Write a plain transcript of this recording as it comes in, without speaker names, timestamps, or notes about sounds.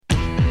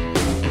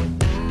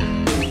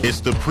It's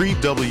the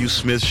Pre-W.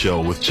 Smith Show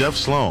with Jeff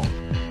Sloan,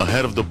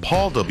 ahead of the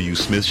Paul W.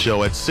 Smith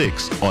Show at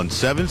 6 on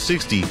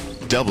 760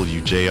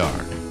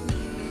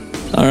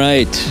 WJR. All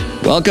right.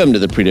 Welcome to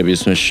the Pre-W.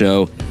 Smith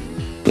Show.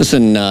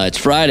 Listen, it's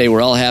Friday.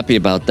 We're all happy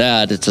about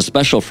that. It's a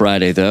special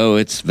Friday, though.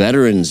 It's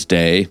Veterans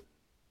Day. Of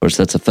course,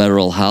 that's a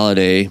federal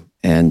holiday.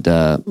 And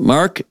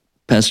Mark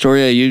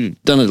Pastoria,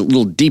 you've done a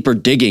little deeper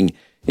digging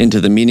into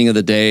the meaning of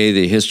the day,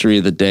 the history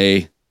of the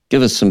day.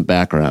 Give us some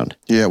background.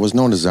 Yeah, it was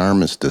known as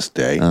Armistice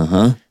Day.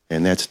 Uh-huh.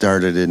 And that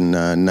started in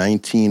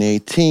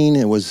 1918.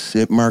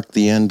 It marked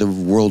the end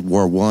of World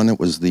War I.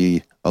 It was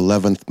the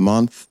 11th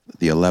month,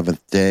 the 11th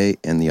day,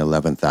 and the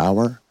 11th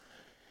hour.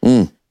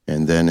 And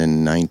then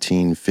in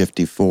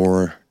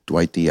 1954,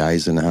 Dwight D.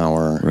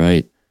 Eisenhower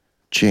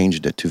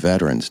changed it to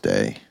Veterans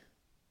Day.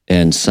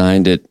 And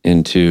signed it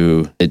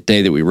into a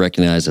day that we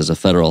recognize as a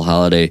federal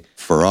holiday.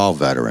 For all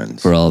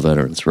veterans. For all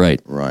veterans,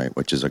 right. Right,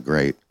 which is a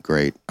great,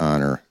 great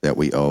honor that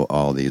we owe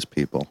all these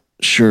people.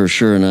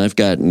 Sure. And I've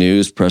got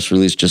news, press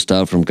release just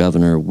out from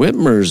Governor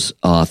Whitmer's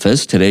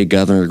office. Today,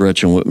 Governor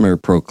Gretchen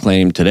Whitmer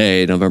proclaimed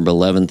today, November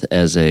 11th,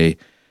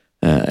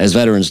 as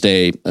Veterans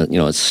Day,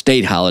 a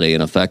state holiday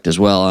in effect as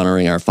well,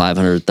 honoring our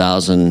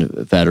 500,000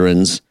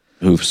 veterans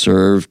who've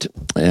served.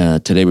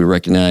 Today we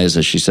recognize,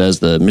 as she says,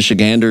 the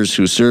Michiganders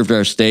who served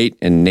our state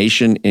and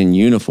nation in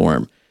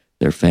uniform,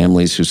 their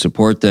families who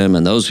support them,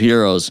 and those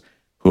heroes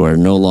who are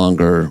no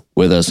longer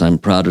with us. I'm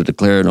proud to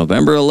declare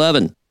November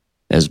 11th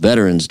as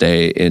Veterans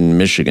Day in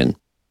Michigan.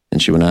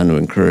 And she went on to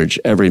encourage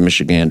every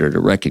Michigander to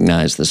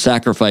recognize the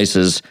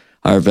sacrifices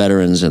our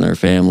veterans and their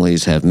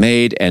families have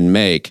made and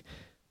make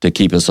to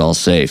keep us all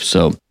safe.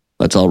 So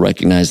let's all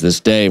recognize this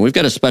day. And we've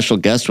got a special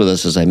guest with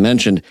us, as I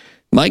mentioned,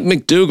 Mike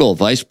McDougall,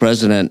 Vice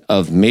President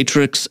of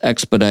Matrix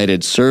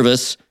Expedited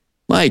Service.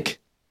 Mike,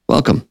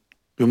 welcome.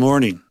 Good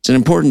morning. It's an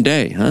important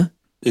day, huh?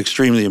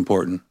 Extremely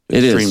important.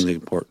 Extremely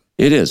important.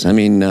 It is. I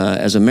mean,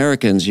 as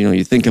Americans,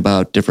 you think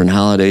about different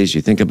holidays, you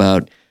think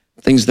about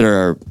things that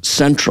are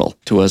central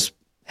to us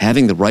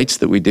having the rights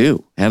that we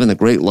do, having the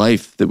great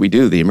life that we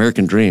do, the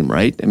American dream,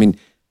 right? I mean,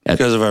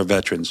 because of our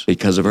veterans.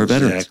 Because of our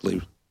veterans.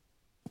 Exactly.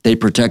 They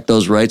protect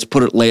those rights,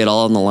 lay it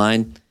all on the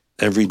line.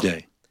 Every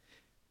day.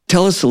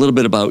 Tell us a little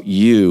bit about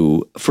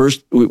you.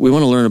 First, we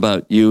want to learn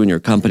about you and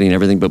your company and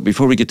everything, but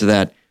before we get to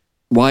that,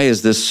 why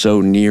is this so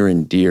near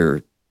and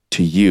dear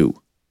to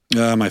you?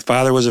 My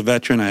father was a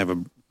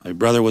veteran. My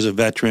brother was a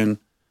veteran.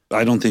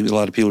 I don't think a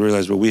lot of people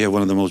realize, but we have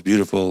one of the most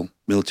beautiful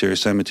military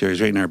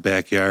cemeteries right in our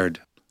backyard,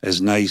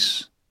 as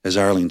nice as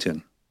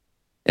Arlington.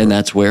 And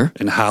that's where?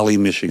 In Holly,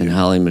 Michigan.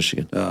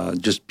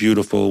 Just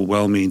beautiful,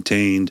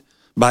 well-maintained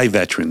by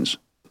veterans.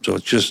 So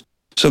it's just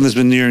something that's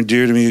been near and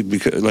dear to me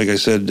because, like I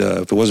said,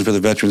 if it wasn't for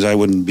the veterans, I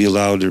wouldn't be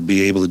allowed or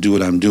be able to do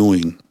what I'm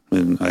doing.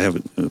 And I have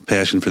a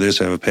passion for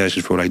this. I have a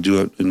passion for what I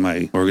do in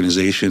my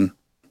organization.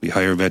 We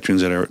hire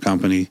veterans at our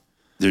company.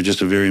 They're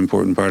just a very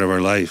important part of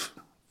our life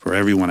for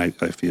everyone, I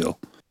feel.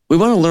 We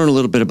want to learn a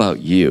little bit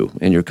about you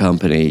and your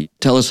company.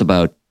 Tell us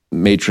about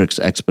Matrix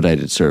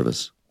Expedited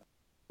Service.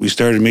 We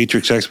started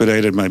Matrix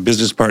Expedited, my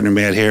business partner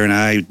Matt Hare and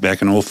I,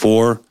 back in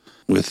 2004,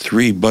 with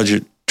 3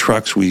 budget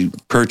trucks we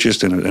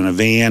purchased and a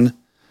van.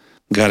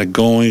 Got it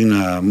going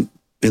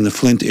in the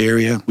Flint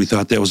area. We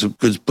thought that was a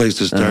good place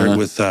to start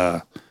with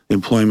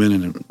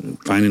employment and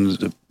finding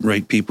the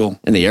right people.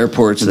 And the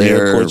airport's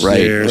there,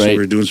 right? So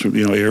we're doing some,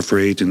 air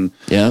freight, and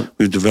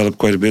we've developed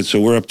quite a bit.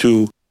 So we're up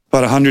to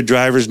about 100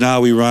 drivers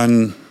now. We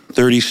run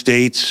 30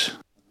 states.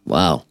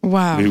 Wow.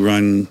 We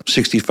run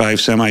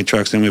 65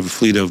 semi-trucks. Then we have a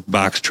fleet of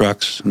box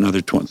trucks, another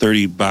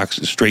 30 box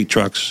straight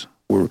trucks.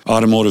 We're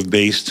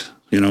automotive-based,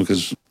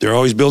 because they're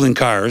always building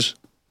cars.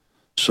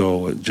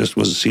 So it just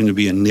seemed to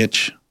be a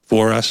niche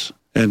for us.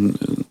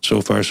 And so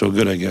far, so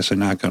good, I guess. I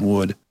knock on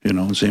wood,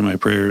 and say my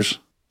prayers.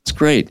 It's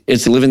great.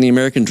 It's living the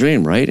American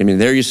dream, right? I mean,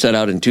 there you set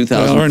out in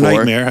 2004. Or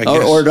nightmare, I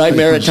guess. Or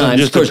nightmare at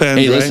times. Just depends,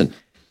 hey, right? Listen,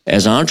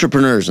 as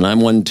entrepreneurs, and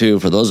I'm one too,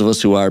 for those of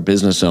us who are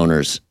business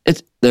owners,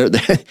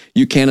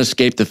 you can't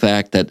escape the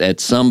fact that at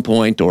some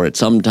point or at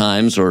some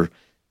times or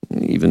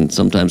even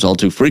sometimes all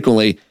too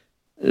frequently,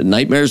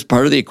 nightmare is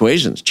part of the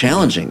equation. It's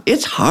challenging.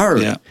 It's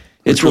hard. Yeah.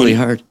 It's really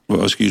hard. Well,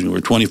 we're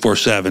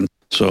 24/7,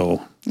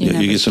 so you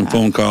get some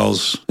phone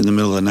calls in the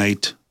middle of the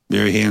night,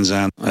 very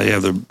hands-on. I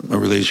have a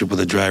relationship with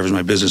the drivers,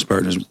 my business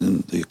partners,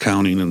 in the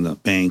accounting and the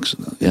banks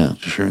and the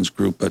insurance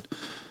group, but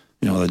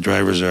the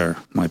drivers are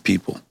my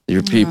people.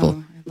 Your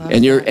people.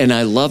 And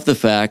I love the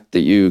fact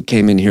that you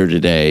came in here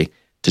today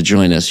to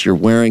join us. You're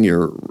wearing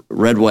your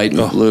red, white,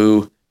 and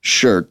blue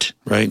shirt.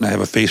 Right, and I have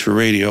a face for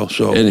radio,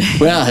 so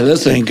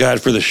listen, thank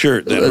God for the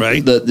shirt then,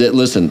 right?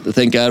 Listen,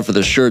 thank God for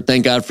the shirt.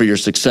 Thank God for your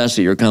success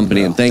at your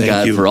company, and thank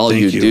God for all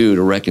you do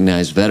to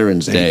recognize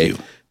Veterans Day.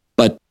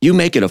 But you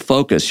make it a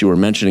focus. You were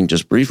mentioning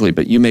just briefly,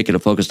 but you make it a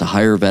focus to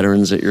hire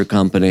veterans at your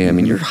company. I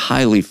mean, you're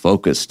highly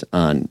focused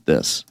on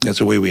this. That's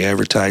the way we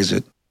advertise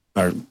it.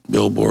 Our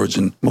billboards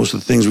and most of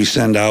the things we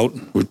send out,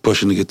 we're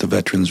pushing to get the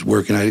veterans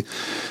working.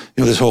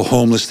 This whole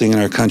homeless thing in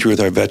our country with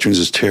our veterans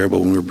is terrible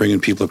when we're bringing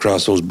people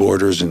across those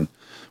borders and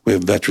We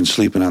have veterans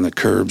sleeping on the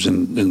curbs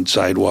and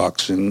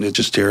sidewalks, and it's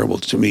just terrible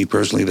to me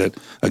personally that,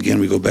 again,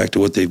 we go back to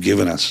what they've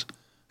given us.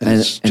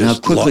 And how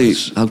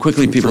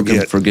quickly people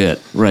can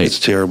forget. Right. It's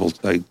terrible.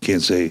 I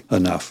can't say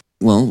enough.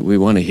 Well, we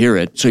want to hear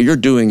it. So you're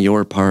doing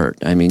your part.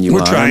 I mean,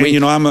 we're trying.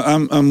 You know,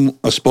 I'm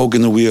a spoke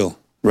in the wheel,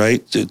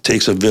 right? It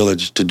takes a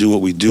village to do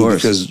what we do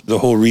because the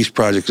whole Wreaths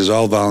project is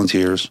all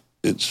volunteers.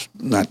 It's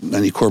not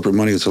any corporate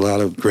money. It's a lot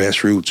of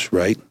grassroots,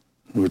 right?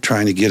 We're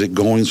trying to get it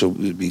going so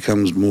it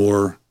becomes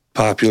more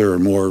popular or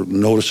more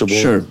noticeable.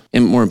 Sure,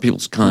 and more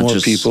people's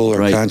conscious. More people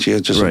are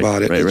conscientious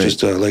about it. Right. It's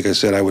just, like I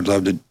said, I would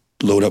love to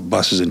load up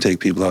buses and take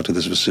people out to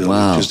this facility.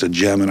 Wow. It's just a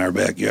gem in our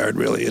backyard,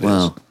 really. It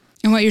is.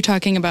 And what you're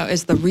talking about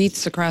is the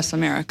Wreaths Across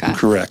America.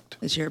 Correct.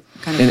 It's your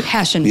kind of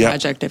passion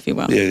project, if you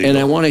will. Yeah, and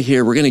I want to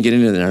hear, we're going to get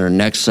into that in our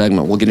next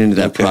segment. We'll get into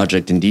that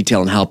project in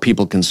detail and how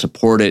people can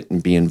support it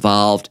and be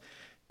involved.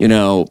 You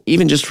know,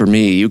 even just for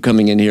me, you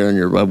coming in here in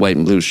your red, white,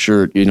 and blue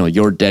shirt, you know,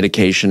 your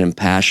dedication and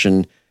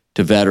passion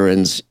to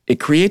veterans, it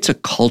creates a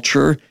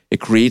culture, it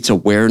creates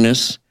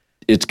awareness.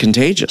 It's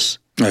contagious.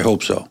 I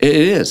hope so. It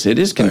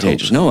is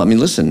contagious. So. No, I mean,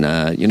 listen,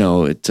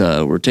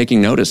 we're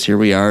taking notice. Here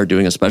we are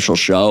doing a special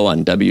show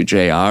on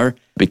WJR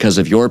because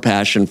of your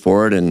passion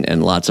for it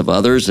and lots of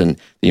others, and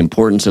the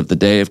importance of the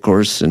day, of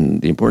course,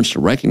 and the importance to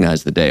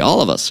recognize the day.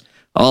 All of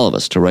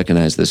us to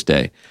recognize this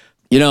day.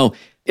 You know,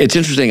 it's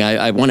interesting.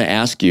 I want to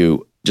ask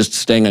you, just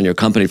staying on your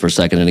company for a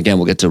second, and again,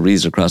 we'll get to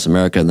Wreaths Across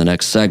America in the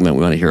next segment.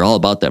 We want to hear all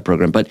about that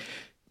program. But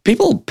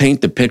people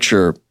paint the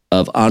picture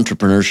of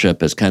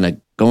entrepreneurship as kind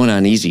of going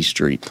on easy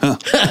street,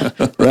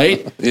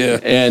 right? Yeah.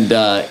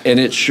 And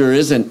it sure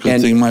isn't.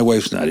 Good thing my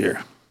wife's not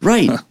here.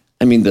 Right.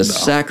 I mean, the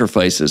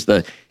sacrifices,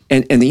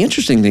 and the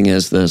interesting thing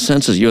is the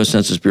U.S.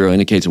 Census Bureau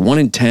indicates 1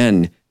 in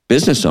 10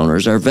 business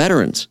owners are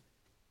veterans.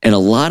 And a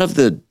lot of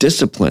the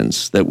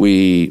disciplines that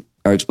we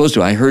are exposed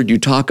to, I heard you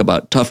talk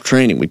about tough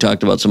training. We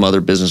talked about some other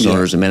business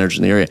owners and managers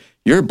in the area.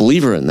 You're a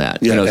believer in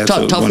that. Yeah, you know,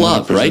 tough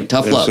love, right?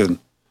 Tough love.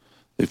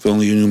 If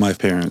only you knew my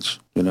parents,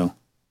 you know.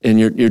 And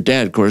your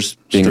dad, of course,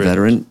 being a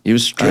veteran, he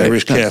was strict.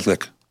 Irish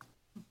Catholic.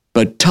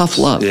 But tough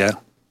love. Yeah.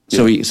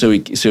 So he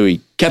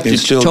kept you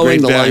instilled towing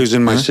great the line. values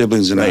in my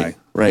siblings and I.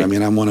 Right. I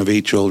mean, I'm one of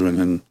 8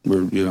 children, and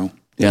we're,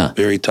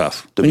 very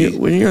tough to be.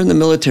 When you're in the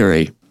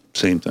military,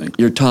 same thing.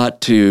 You're taught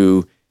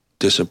to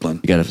discipline.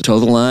 You got to toe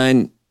the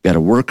line. You got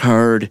to work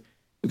hard.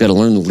 You got to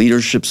learn the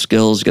leadership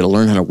skills. You got to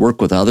learn how to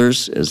work with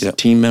others as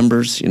team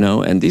members. You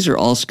know, and these are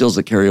all skills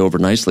that carry over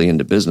nicely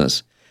into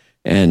business.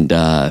 And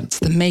it's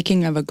the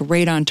making of a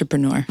great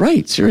entrepreneur.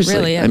 Right, seriously.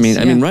 Really is,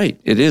 I mean, right.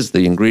 It is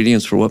the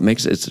ingredients for what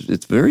makes it.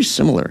 It's very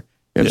similar.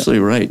 You're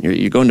absolutely right.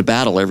 You're going to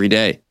battle every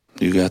day.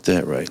 You got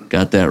that right.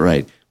 Got that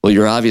right. Well,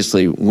 you're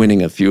obviously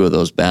winning a few of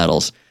those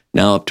battles.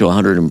 Now up to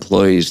 100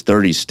 employees,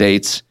 30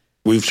 states.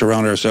 We've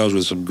surrounded ourselves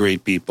with some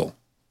great people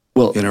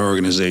in our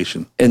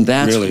organization. And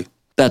that's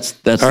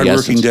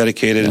hardworking,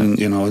 dedicated, and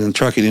in the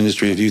trucking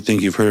industry, if you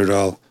think you've heard it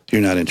all,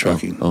 you're not in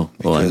trucking.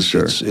 I'm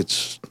sure.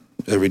 It's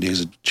every day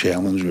is a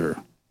challenge or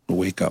a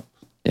wake up.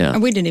 Yeah.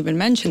 And we didn't even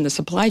mention the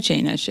supply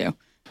chain issue.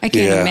 I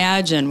can't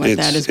imagine what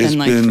that has been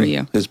like for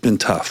you. It's been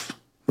tough,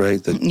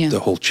 right? The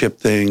whole chip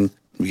thing.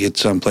 You get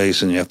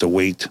someplace and you have to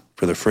wait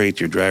for the freight.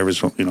 Your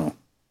drivers, they want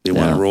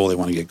to roll. They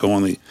want to get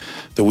going.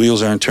 The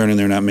wheels aren't turning.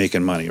 They're not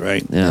making money,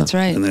 right? Yeah. That's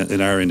right.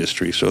 In our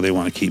industry. So they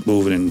want to keep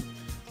moving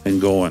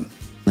and going.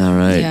 All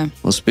right. Yeah.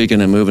 Well,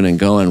 speaking of moving and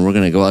going, we're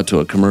going to go out to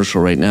a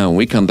commercial right now. When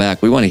we come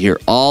back, we want to hear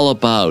all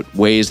about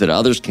ways that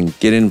others can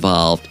get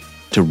involved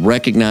to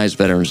recognize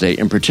Veterans Day,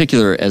 in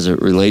particular as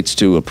it relates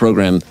to a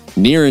program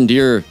near and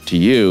dear to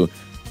you.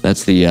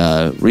 That's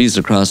the Wreaths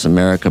Across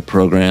America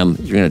program.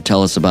 You're going to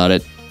tell us about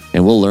it,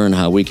 and we'll learn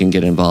how we can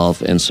get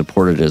involved and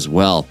support it as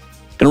well.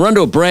 Going to run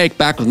to a break.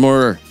 Back with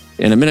more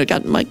in a minute.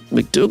 Got Mike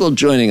McDougall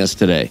joining us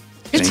today.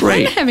 It's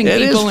great having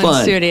people in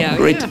the studio.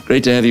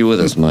 Great to have you with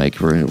us, Mike.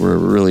 We're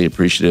really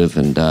appreciative.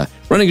 And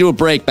running to a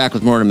break. Back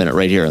with more in a minute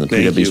right here on the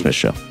P.W. Smith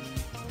Show.